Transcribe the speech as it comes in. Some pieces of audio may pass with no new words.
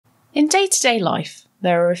In day-to-day life,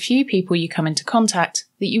 there are a few people you come into contact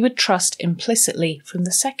that you would trust implicitly from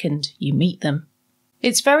the second you meet them.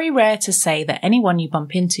 It's very rare to say that anyone you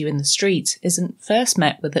bump into in the street isn't first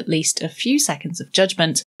met with at least a few seconds of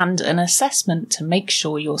judgment and an assessment to make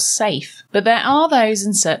sure you're safe. But there are those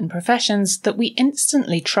in certain professions that we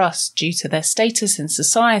instantly trust due to their status in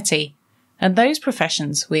society, and those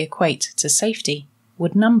professions we equate to safety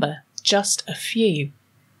would number just a few.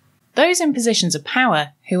 Those in positions of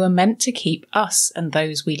power who are meant to keep us and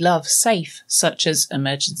those we love safe, such as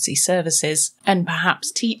emergency services, and perhaps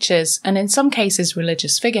teachers, and in some cases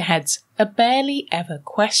religious figureheads, are barely ever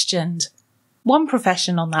questioned. One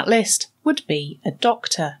profession on that list would be a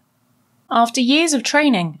doctor. After years of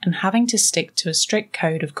training and having to stick to a strict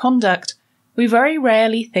code of conduct, we very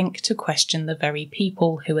rarely think to question the very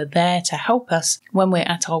people who are there to help us when we're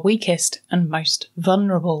at our weakest and most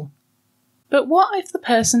vulnerable. But what if the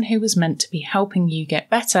person who was meant to be helping you get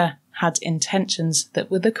better had intentions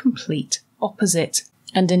that were the complete opposite,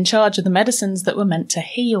 and in charge of the medicines that were meant to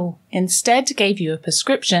heal, instead gave you a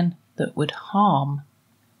prescription that would harm?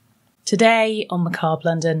 Today on Macabre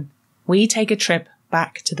London, we take a trip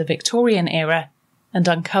back to the Victorian era and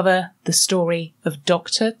uncover the story of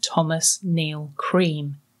Dr. Thomas Neill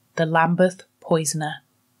Cream, the Lambeth Poisoner.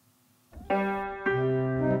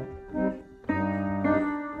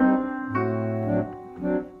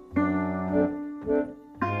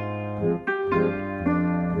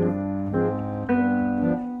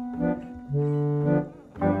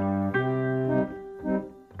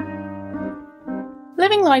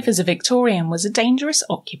 Living life as a Victorian was a dangerous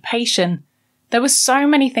occupation. There were so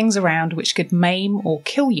many things around which could maim or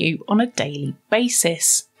kill you on a daily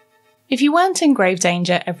basis. If you weren't in grave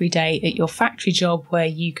danger every day at your factory job where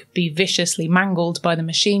you could be viciously mangled by the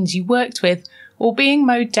machines you worked with, or being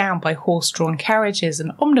mowed down by horse-drawn carriages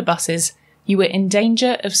and omnibuses, you were in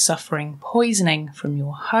danger of suffering poisoning from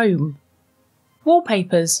your home.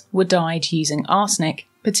 Wallpapers were dyed using arsenic,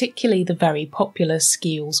 particularly the very popular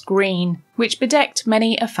Skeels Green, which bedecked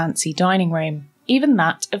many a fancy dining room, even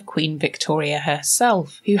that of Queen Victoria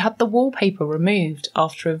herself, who had the wallpaper removed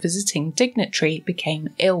after a visiting dignitary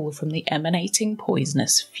became ill from the emanating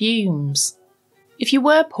poisonous fumes. If you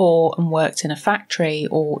were poor and worked in a factory,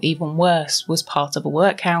 or even worse, was part of a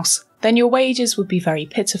workhouse, then your wages would be very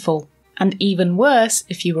pitiful, and even worse,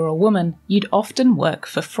 if you were a woman, you'd often work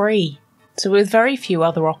for free. So with very few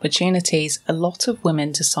other opportunities, a lot of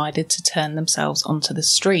women decided to turn themselves onto the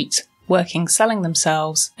street, working selling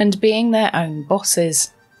themselves and being their own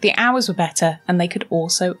bosses. The hours were better and they could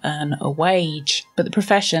also earn a wage, but the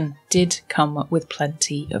profession did come with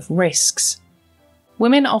plenty of risks.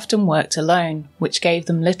 Women often worked alone, which gave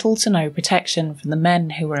them little to no protection from the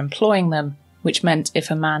men who were employing them, which meant if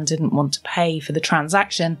a man didn't want to pay for the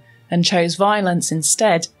transaction and chose violence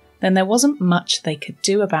instead, then there wasn't much they could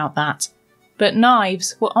do about that. But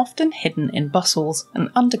knives were often hidden in bustles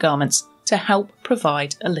and undergarments to help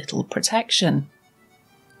provide a little protection.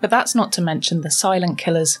 But that's not to mention the silent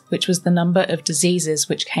killers, which was the number of diseases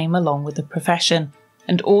which came along with the profession,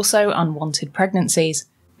 and also unwanted pregnancies,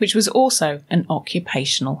 which was also an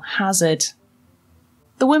occupational hazard.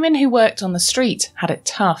 The women who worked on the street had it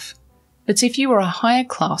tough, but if you were a higher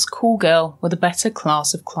class call girl with a better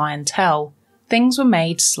class of clientele, things were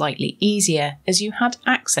made slightly easier as you had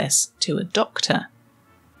access to a doctor.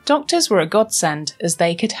 Doctors were a godsend as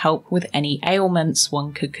they could help with any ailments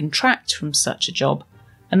one could contract from such a job,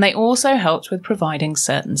 and they also helped with providing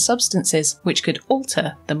certain substances which could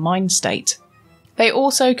alter the mind state. They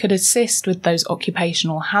also could assist with those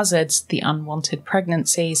occupational hazards, the unwanted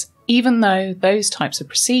pregnancies, even though those types of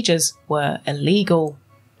procedures were illegal.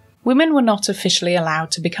 Women were not officially allowed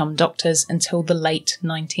to become doctors until the late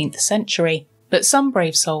 19th century, but some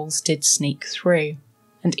brave souls did sneak through.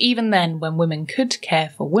 And even then, when women could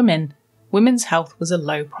care for women, women's health was a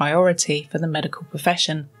low priority for the medical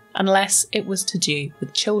profession, unless it was to do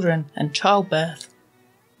with children and childbirth.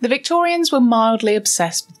 The Victorians were mildly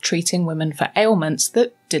obsessed with treating women for ailments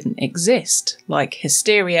that didn't exist, like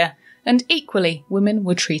hysteria, and equally, women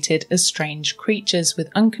were treated as strange creatures with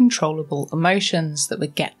uncontrollable emotions that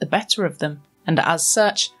would get the better of them, and as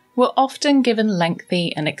such, were often given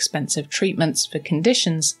lengthy and expensive treatments for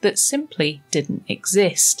conditions that simply didn't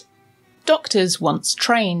exist. Doctors, once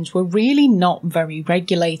trained, were really not very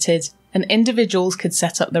regulated, and individuals could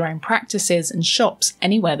set up their own practices and shops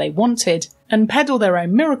anywhere they wanted, and peddle their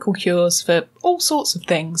own miracle cures for all sorts of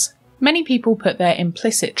things. Many people put their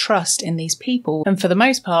implicit trust in these people, and for the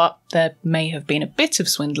most part, there may have been a bit of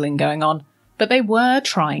swindling going on, but they were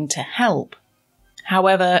trying to help.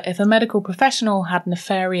 However, if a medical professional had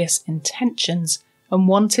nefarious intentions, and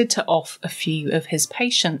wanted to off a few of his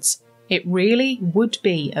patients. It really would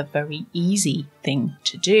be a very easy thing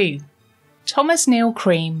to do. Thomas Neill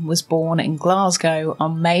Cream was born in Glasgow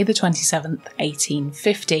on May the 27th,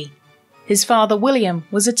 1850. His father William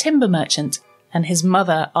was a timber merchant, and his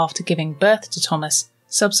mother, after giving birth to Thomas,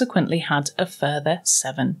 subsequently had a further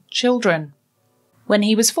 7 children. When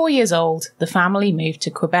he was 4 years old, the family moved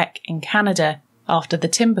to Quebec in Canada after the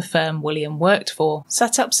timber firm William worked for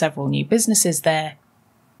set up several new businesses there.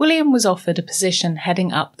 William was offered a position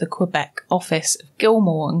heading up the Quebec office of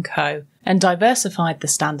Gilmore & Co. and diversified the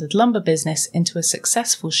standard lumber business into a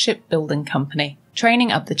successful shipbuilding company,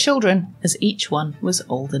 training up the children as each one was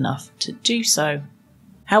old enough to do so.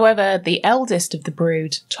 However, the eldest of the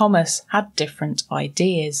brood, Thomas, had different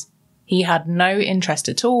ideas. He had no interest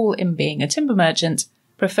at all in being a timber merchant,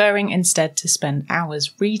 preferring instead to spend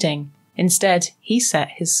hours reading. Instead, he set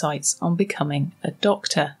his sights on becoming a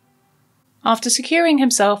doctor. After securing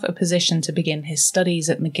himself a position to begin his studies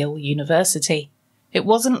at McGill University, it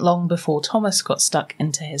wasn't long before Thomas got stuck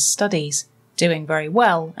into his studies, doing very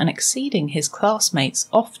well and exceeding his classmates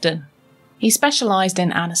often. He specialised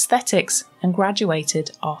in anaesthetics and graduated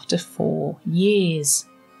after 4 years.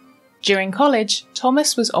 During college,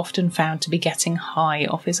 Thomas was often found to be getting high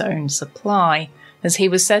off his own supply, as he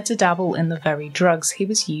was said to dabble in the very drugs he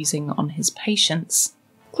was using on his patients.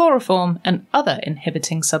 Chloroform and other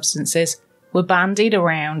inhibiting substances were bandied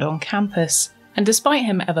around on campus, and despite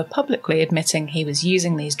him ever publicly admitting he was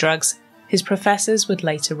using these drugs, his professors would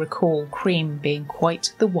later recall Cream being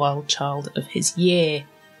quite the wild child of his year.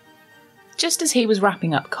 Just as he was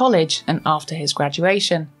wrapping up college and after his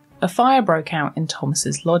graduation, a fire broke out in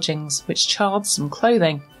Thomas's lodgings, which charred some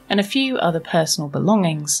clothing and a few other personal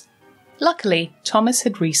belongings. Luckily, Thomas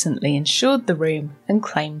had recently insured the room and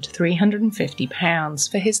claimed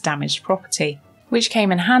 £350 for his damaged property, which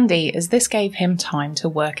came in handy as this gave him time to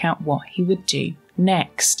work out what he would do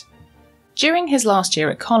next. During his last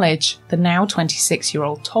year at college, the now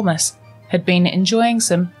 26-year-old Thomas had been enjoying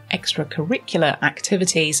some extracurricular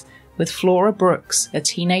activities with Flora Brooks, a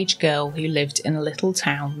teenage girl who lived in a little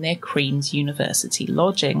town near Cream's university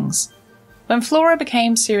lodgings. When Flora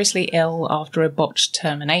became seriously ill after a botched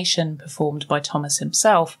termination performed by Thomas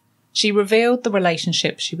himself, she revealed the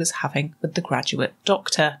relationship she was having with the graduate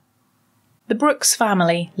doctor. The Brooks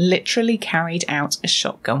family literally carried out a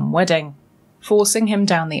shotgun wedding, forcing him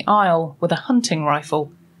down the aisle with a hunting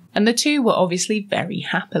rifle, and the two were obviously very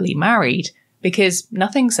happily married, because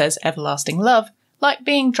nothing says everlasting love like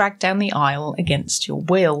being dragged down the aisle against your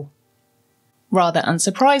will. Rather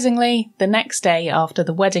unsurprisingly, the next day after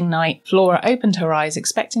the wedding night, Flora opened her eyes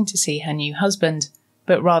expecting to see her new husband,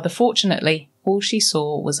 but rather fortunately, all she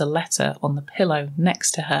saw was a letter on the pillow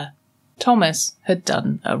next to her. Thomas had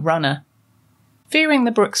done a runner. Fearing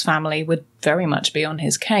the Brooks family would very much be on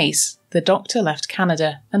his case, the doctor left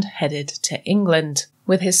Canada and headed to England,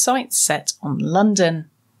 with his sights set on London.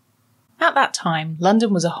 At that time,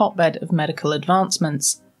 London was a hotbed of medical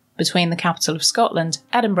advancements. Between the capital of Scotland,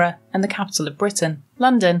 Edinburgh, and the capital of Britain,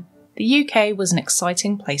 London, the UK was an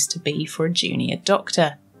exciting place to be for a junior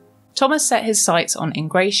doctor. Thomas set his sights on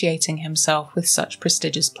ingratiating himself with such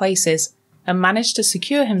prestigious places, and managed to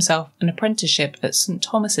secure himself an apprenticeship at St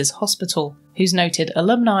Thomas's Hospital, whose noted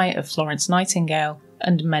alumni of Florence Nightingale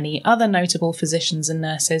and many other notable physicians and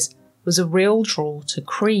nurses was a real draw to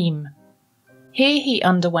Cream. Here he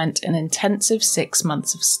underwent an intensive 6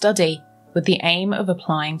 months of study, with the aim of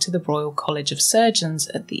applying to the Royal College of Surgeons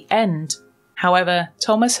at the end. However,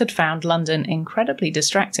 Thomas had found London incredibly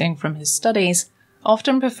distracting from his studies,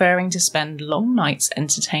 often preferring to spend long nights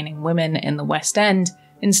entertaining women in the West End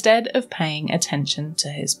instead of paying attention to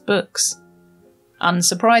his books.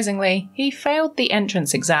 Unsurprisingly, he failed the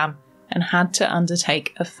entrance exam and had to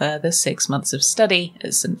undertake a further 6 months of study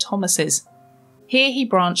at St Thomas's. Here he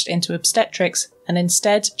branched into obstetrics and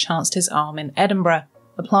instead chanced his arm in Edinburgh,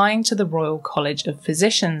 applying to the Royal College of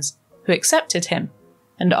Physicians, who accepted him,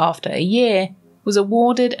 and after a year was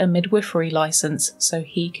awarded a midwifery licence so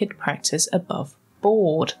he could practice above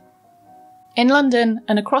board. In London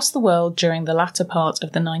and across the world during the latter part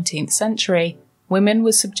of the 19th century, women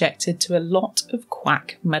were subjected to a lot of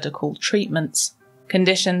quack medical treatments.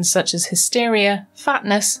 Conditions such as hysteria,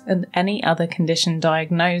 fatness, and any other condition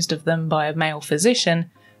diagnosed of them by a male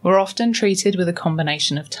physician were often treated with a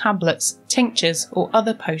combination of tablets, tinctures, or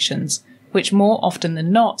other potions, which more often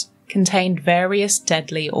than not contained various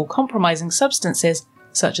deadly or compromising substances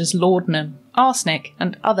such as laudanum, arsenic,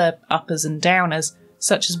 and other uppers and downers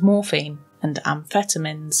such as morphine and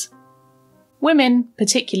amphetamines. Women,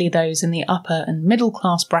 particularly those in the upper and middle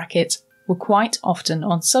class bracket, were quite often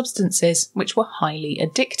on substances which were highly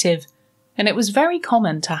addictive, and it was very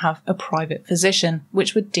common to have a private physician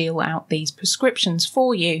which would deal out these prescriptions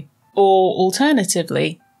for you. Or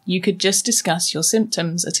alternatively, you could just discuss your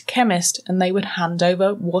symptoms at a chemist and they would hand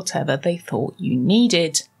over whatever they thought you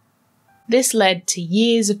needed. This led to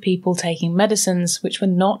years of people taking medicines which were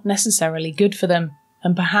not necessarily good for them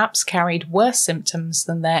and perhaps carried worse symptoms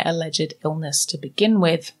than their alleged illness to begin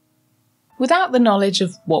with. Without the knowledge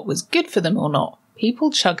of what was good for them or not, people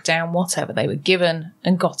chugged down whatever they were given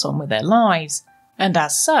and got on with their lives, and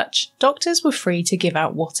as such, doctors were free to give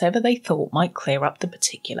out whatever they thought might clear up the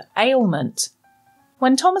particular ailment.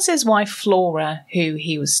 When Thomas's wife Flora, who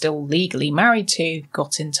he was still legally married to,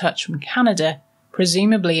 got in touch from Canada,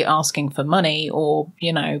 presumably asking for money or,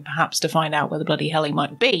 perhaps to find out where the bloody hell he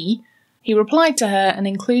might be, he replied to her and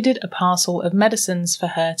included a parcel of medicines for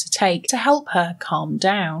her to take to help her calm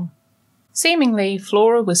down. Seemingly,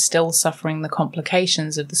 Flora was still suffering the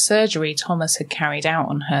complications of the surgery Thomas had carried out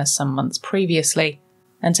on her some months previously,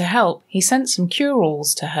 and to help, he sent some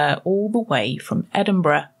cure-alls to her all the way from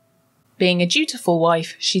Edinburgh. Being a dutiful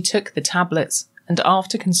wife, she took the tablets, and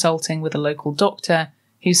after consulting with a local doctor,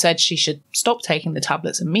 who said she should stop taking the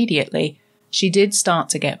tablets immediately, she did start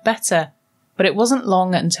to get better, but it wasn't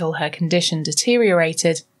long until her condition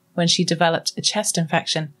deteriorated when she developed a chest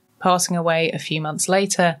infection, passing away a few months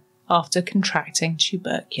later after contracting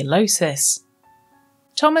tuberculosis.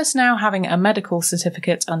 Thomas now having a medical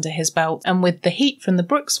certificate under his belt, and with the heat from the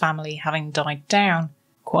Brooks family having died down,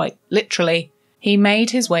 quite literally, he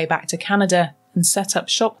made his way back to Canada and set up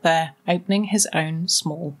shop there, opening his own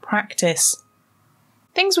small practice.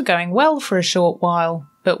 Things were going well for a short while,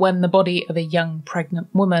 but when the body of a young pregnant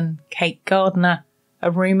woman, Kate Gardner, a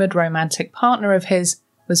rumoured romantic partner of his,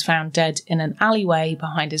 was found dead in an alleyway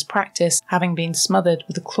behind his practice, having been smothered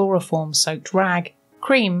with a chloroform-soaked rag,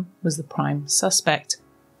 Cream was the prime suspect.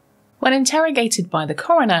 When interrogated by the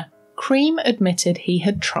coroner, Cream admitted he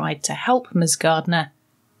had tried to help Ms. Gardner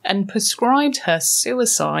and prescribed her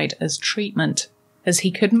suicide as treatment, as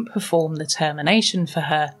he couldn't perform the termination for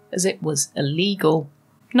her as it was illegal.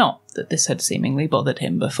 Not that this had seemingly bothered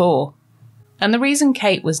him before. And the reason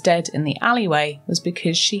Kate was dead in the alleyway was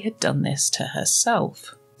because she had done this to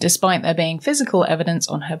herself, despite there being physical evidence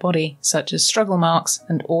on her body, such as struggle marks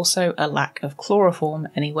and also a lack of chloroform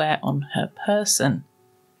anywhere on her person.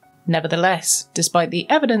 Nevertheless, despite the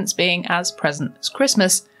evidence being as present as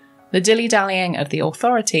Christmas, the dilly-dallying of the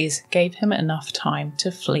authorities gave him enough time to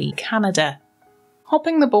flee Canada.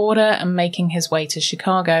 Hopping the border and making his way to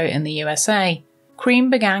Chicago in the USA, Cream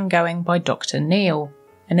began going by Dr. Neill,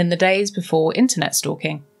 and in the days before internet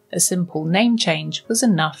stalking, a simple name change was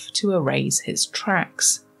enough to erase his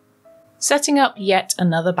tracks. Setting up yet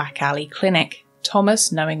another back alley clinic,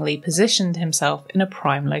 Thomas knowingly positioned himself in a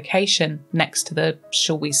prime location next to the,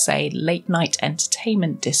 shall we say, late-night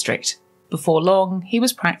entertainment district. Before long, he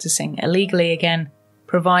was practicing illegally again,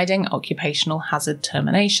 providing occupational hazard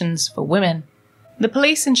terminations for women. The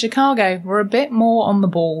police in Chicago were a bit more on the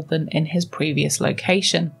ball than in his previous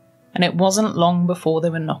location, and it wasn't long before they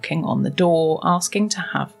were knocking on the door asking to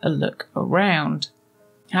have a look around.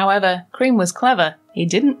 However, Cream was clever. He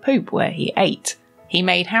didn't poop where he ate. He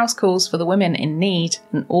made house calls for the women in need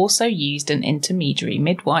and also used an intermediary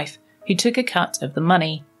midwife who took a cut of the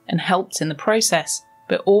money and helped in the process,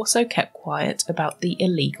 but also kept quiet about the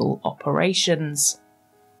illegal operations.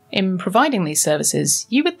 In providing these services,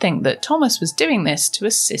 you would think that Thomas was doing this to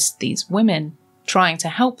assist these women, trying to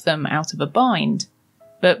help them out of a bind.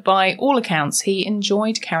 But by all accounts, he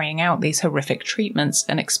enjoyed carrying out these horrific treatments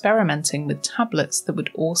and experimenting with tablets that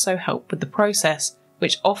would also help with the process,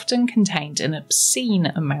 which often contained an obscene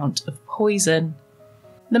amount of poison.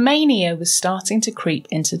 The mania was starting to creep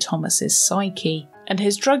into Thomas's psyche, and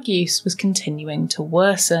his drug use was continuing to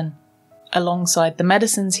worsen. Alongside the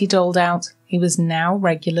medicines he doled out, he was now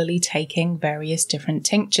regularly taking various different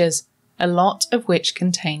tinctures, a lot of which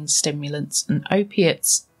contained stimulants and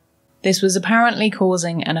opiates. This was apparently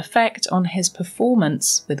causing an effect on his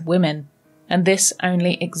performance with women, and this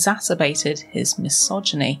only exacerbated his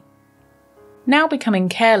misogyny. Now becoming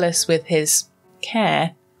careless with his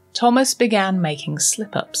care, Thomas began making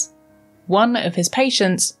slip-ups. One of his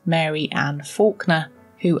patients, Mary Ann Faulkner,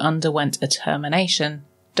 who underwent a termination,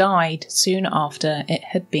 died soon after it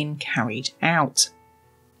had been carried out.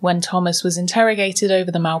 When Thomas was interrogated over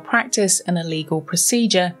the malpractice and illegal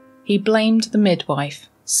procedure, he blamed the midwife,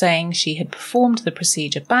 saying she had performed the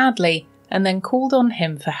procedure badly and then called on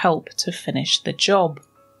him for help to finish the job.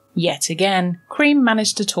 Yet again, Cream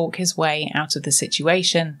managed to talk his way out of the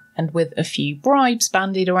situation, and with a few bribes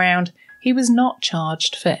bandied around, he was not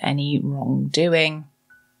charged for any wrongdoing.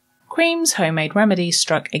 Cream's homemade remedy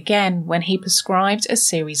struck again when he prescribed a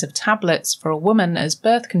series of tablets for a woman as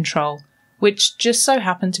birth control, which just so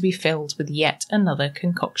happened to be filled with yet another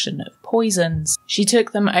concoction of poisons. She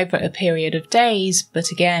took them over a period of days,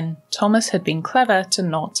 but again, Thomas had been clever to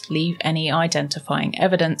not leave any identifying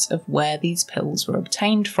evidence of where these pills were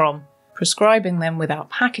obtained from, prescribing them without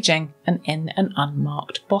packaging and in an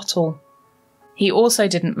unmarked bottle. He also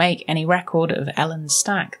didn't make any record of Ellen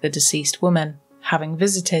Stack, the deceased woman, having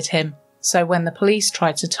visited him, so when the police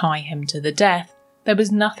tried to tie him to the death, there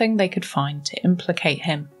was nothing they could find to implicate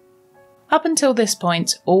him. Up until this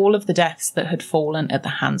point, all of the deaths that had fallen at the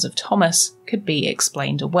hands of Thomas could be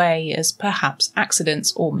explained away as perhaps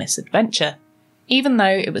accidents or misadventure, even though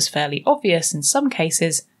it was fairly obvious in some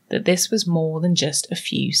cases that this was more than just a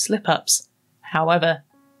few slip-ups. However,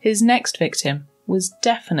 his next victim was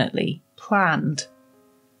definitely planned.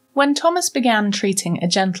 When Thomas began treating a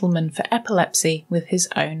gentleman for epilepsy with his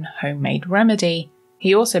own homemade remedy,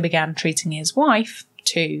 he also began treating his wife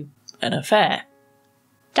to an affair.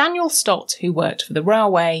 Daniel Stott, who worked for the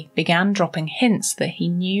railway, began dropping hints that he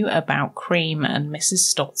knew about Cream and Mrs.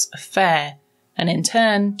 Stott's affair, and in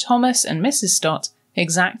turn, Thomas and Mrs. Stott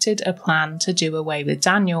exacted a plan to do away with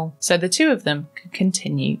Daniel so the two of them could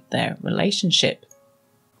continue their relationship.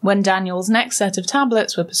 When Daniel's next set of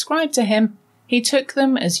tablets were prescribed to him, he took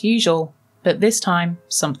them as usual, but this time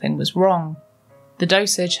something was wrong. The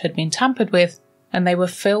dosage had been tampered with, and they were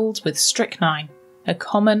filled with strychnine, a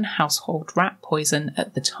common household rat poison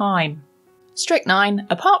at the time. Strychnine,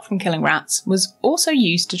 apart from killing rats, was also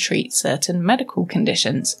used to treat certain medical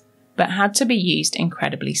conditions, but had to be used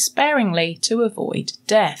incredibly sparingly to avoid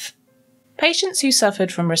death. Patients who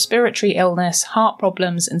suffered from respiratory illness, heart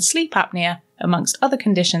problems, and sleep apnea, amongst other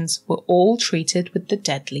conditions, were all treated with the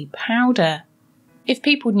deadly powder. If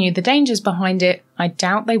people knew the dangers behind it, I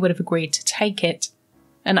doubt they would have agreed to take it.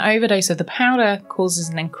 An overdose of the powder causes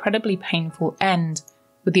an incredibly painful end,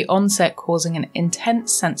 with the onset causing an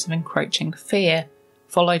intense sense of encroaching fear,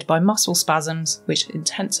 followed by muscle spasms which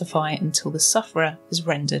intensify until the sufferer is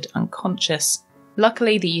rendered unconscious.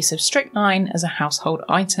 Luckily, the use of strychnine as a household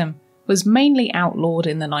item was mainly outlawed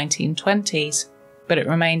in the 1920s, but it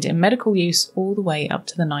remained in medical use all the way up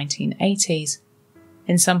to the 1980s.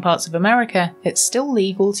 In some parts of America, it's still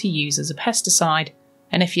legal to use as a pesticide,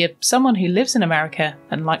 and if you're someone who lives in America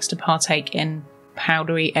and likes to partake in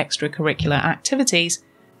powdery extracurricular activities,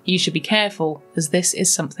 you should be careful, as this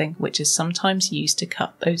is something which is sometimes used to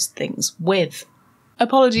cut those things with.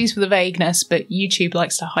 Apologies for the vagueness, but YouTube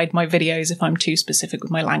likes to hide my videos if I'm too specific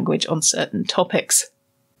with my language on certain topics.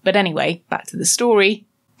 But anyway, back to the story.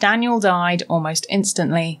 Daniel died almost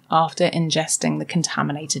instantly after ingesting the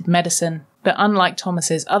contaminated medicine, but unlike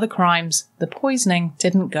Thomas's other crimes, the poisoning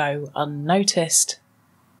didn't go unnoticed.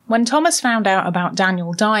 When Thomas found out about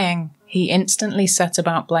Daniel dying, he instantly set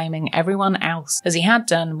about blaming everyone else, as he had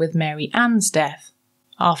done with Mary Ann's death.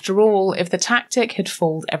 After all, if the tactic had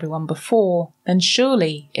fooled everyone before, then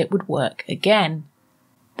surely it would work again.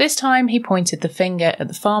 This time he pointed the finger at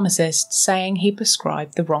the pharmacist, saying he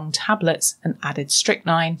prescribed the wrong tablets and added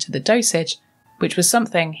strychnine to the dosage, which was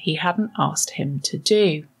something he hadn't asked him to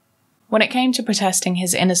do. When it came to protesting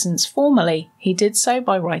his innocence formally, he did so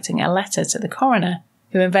by writing a letter to the coroner,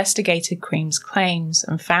 who investigated Cream's claims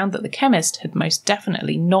and found that the chemist had most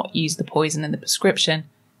definitely not used the poison in the prescription,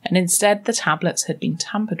 and instead the tablets had been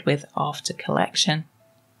tampered with after collection.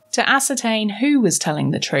 To ascertain who was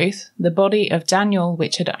telling the truth, the body of Daniel,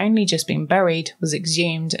 which had only just been buried, was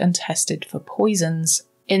exhumed and tested for poisons.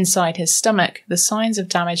 Inside his stomach, the signs of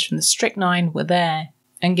damage from the strychnine were there,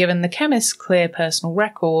 and given the chemist's clear personal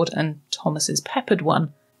record and Thomas's peppered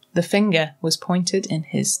one, the finger was pointed in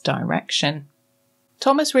his direction.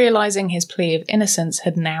 Thomas, realising his plea of innocence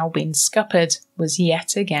had now been scuppered, was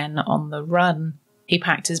yet again on the run. He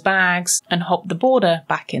packed his bags and hopped the border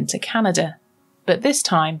back into Canada. But this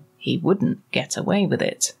time, he wouldn't get away with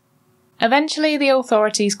it. Eventually, the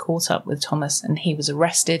authorities caught up with Thomas and he was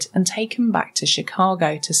arrested and taken back to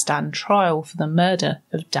Chicago to stand trial for the murder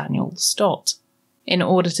of Daniel Stott. In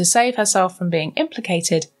order to save herself from being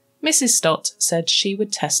implicated, Mrs. Stott said she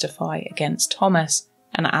would testify against Thomas,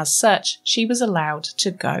 and as such, she was allowed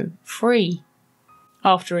to go free.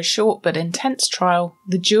 After a short but intense trial,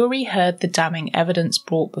 the jury heard the damning evidence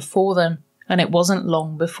brought before them, and it wasn't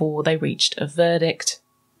long before they reached a verdict.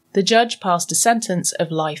 The judge passed a sentence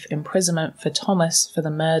of life imprisonment for Thomas for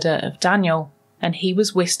the murder of Daniel, and he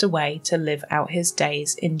was whisked away to live out his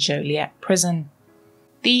days in Joliet prison.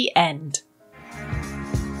 The end.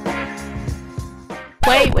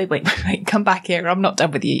 Wait, come back here, I'm not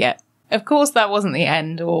done with you yet. Of course that wasn't the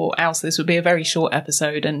end, or else this would be a very short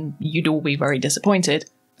episode and you'd all be very disappointed.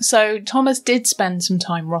 So Thomas did spend some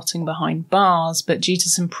time rotting behind bars, but due to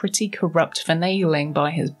some pretty corrupt finagling by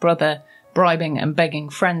his brother, bribing and begging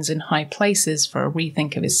friends in high places for a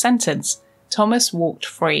rethink of his sentence, Thomas walked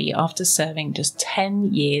free after serving just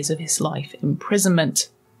 10 years of his life imprisonment.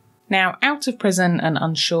 Now, out of prison and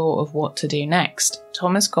unsure of what to do next,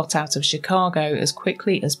 Thomas got out of Chicago as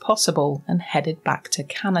quickly as possible and headed back to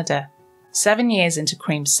Canada. 7 years into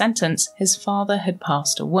Cream's sentence, his father had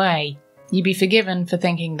passed away. You'd be forgiven for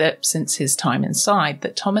thinking that, since his time inside,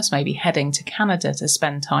 that Thomas may be heading to Canada to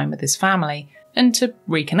spend time with his family and to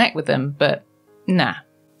reconnect with them, but nah.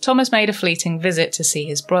 Thomas made a fleeting visit to see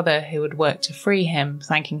his brother who had worked to free him,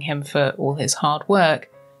 thanking him for all his hard work,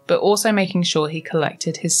 but also making sure he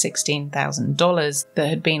collected his $16,000 that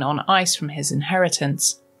had been on ice from his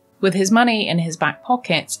inheritance. With his money in his back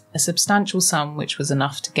pocket, a substantial sum which was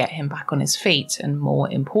enough to get him back on his feet and,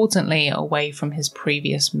 more importantly, away from his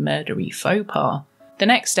previous murdery faux pas, the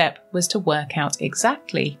next step was to work out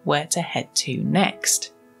exactly where to head to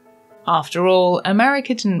next. After all,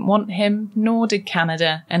 America didn't want him, nor did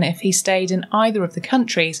Canada, and if he stayed in either of the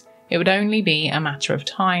countries, it would only be a matter of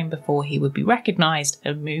time before he would be recognised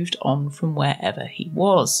and moved on from wherever he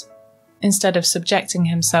was. Instead of subjecting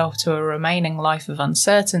himself to a remaining life of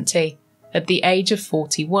uncertainty, at the age of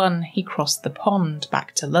 41 he crossed the pond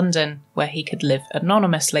back to London, where he could live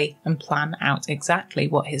anonymously and plan out exactly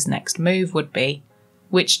what his next move would be,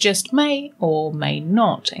 which just may or may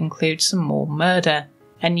not include some more murder.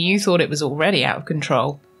 And you thought it was already out of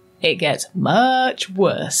control. It gets much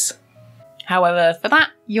worse. However, for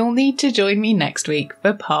that, you'll need to join me next week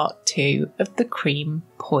for part 2 of the Cream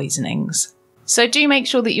poisonings. So do make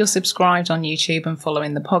sure that you're subscribed on YouTube and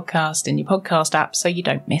following the podcast in your podcast app so you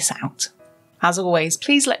don't miss out. As always,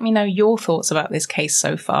 please let me know your thoughts about this case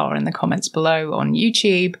so far in the comments below on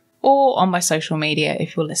YouTube or on my social media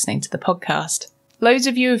if you're listening to the podcast. Loads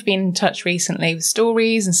of you have been in touch recently with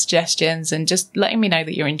stories and suggestions and just letting me know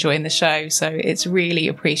that you're enjoying the show, so it's really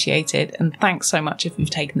appreciated, and thanks so much if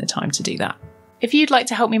you've taken the time to do that. If you'd like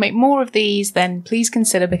to help me make more of these, then please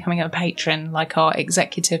consider becoming a patron, like our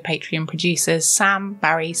executive Patreon producers Sam,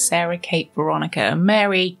 Barry, Sarah, Kate, Veronica and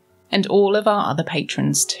Mary, and all of our other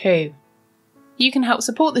patrons too. You can help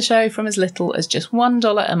support the show from as little as just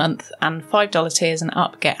 $1 a month, and $5 tiers and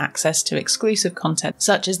up get access to exclusive content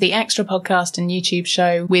such as the extra podcast and YouTube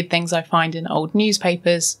show with things I find in old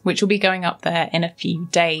newspapers, which will be going up there in a few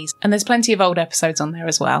days, and there's plenty of old episodes on there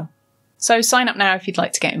as well. So sign up now if you'd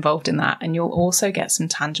like to get involved in that, and you'll also get some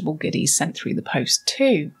tangible goodies sent through the post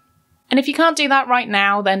too. And if you can't do that right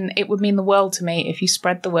now, then it would mean the world to me if you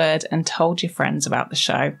spread the word and told your friends about the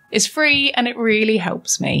show. It's free and it really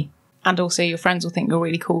helps me. And also your friends will think you're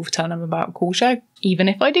really cool for telling them about a cool show, even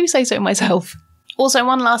if I do say so myself. Also,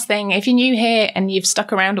 one last thing, if you're new here and you've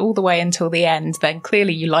stuck around all the way until the end, then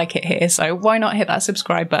clearly you like it here, so why not hit that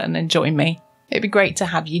subscribe button and join me? It'd be great to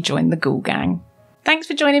have you join the Ghoul Gang. Thanks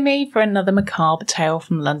for joining me for another macabre tale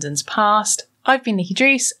from London's past. I've been Nikki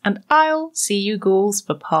Drees, and I'll see you ghouls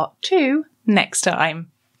for part 2 next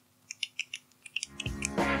time.